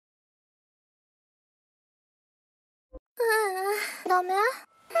ダメ?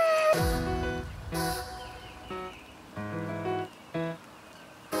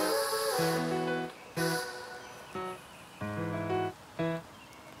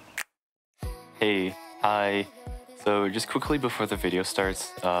 Hey, hi. So just quickly before the video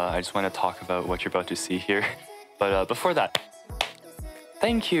starts, I just want to talk about what you're about to see here. But before that,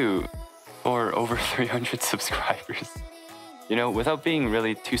 thank you for over 300 subscribers. You know, without being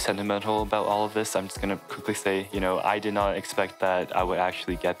really too sentimental about all of this, I'm just gonna quickly say, you know, I did not expect that I would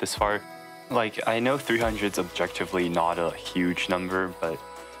actually get this far. Like, I know 300's objectively not a huge number, but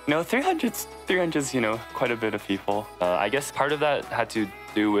you know, 300's, you know, quite a bit of people. I guess part of that had to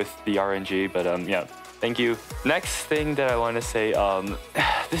do with the RNG, but yeah, thank you. Next thing that I want to say,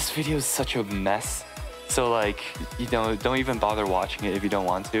 this video is such a mess. So like, you know, don't even bother watching it if you don't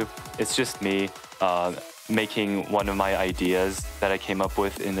want to. It's just me making one of my ideas that I came up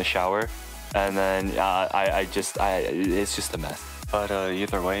with in the shower, and then it's just a mess. But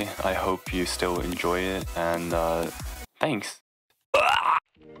either way, I hope you still enjoy it, and thanks.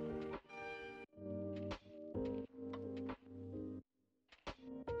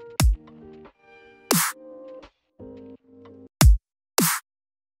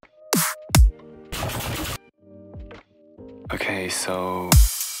 Okay, so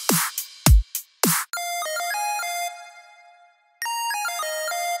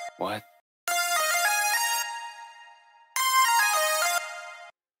what?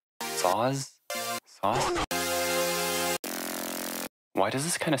 Sauce? Sauce? Why does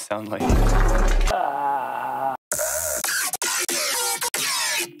this kind of sound like...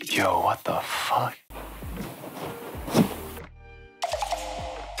 Yo, what the fuck?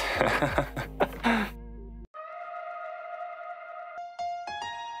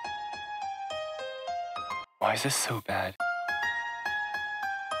 Why is this so bad?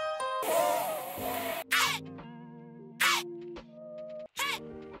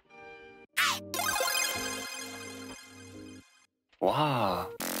 Wow,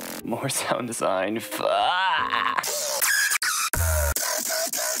 more sound design.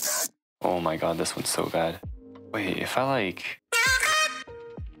 Oh my god, this one's so bad. Wait, if I like...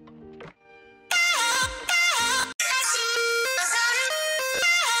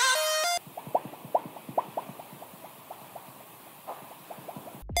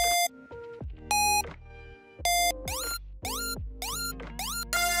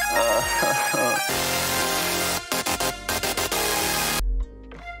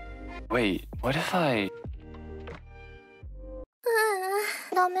 Wait, what if I...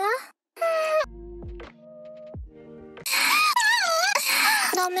 ダメ?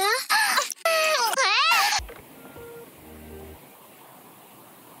 ダメ?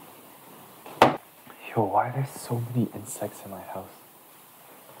 Yo, why are there so many insects in my house?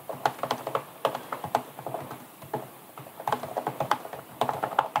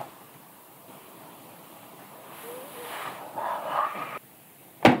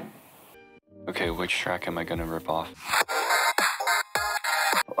 Okay, which track am I gonna rip off?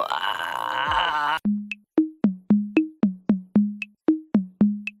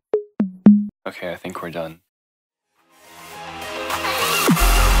 Okay, I think we're done.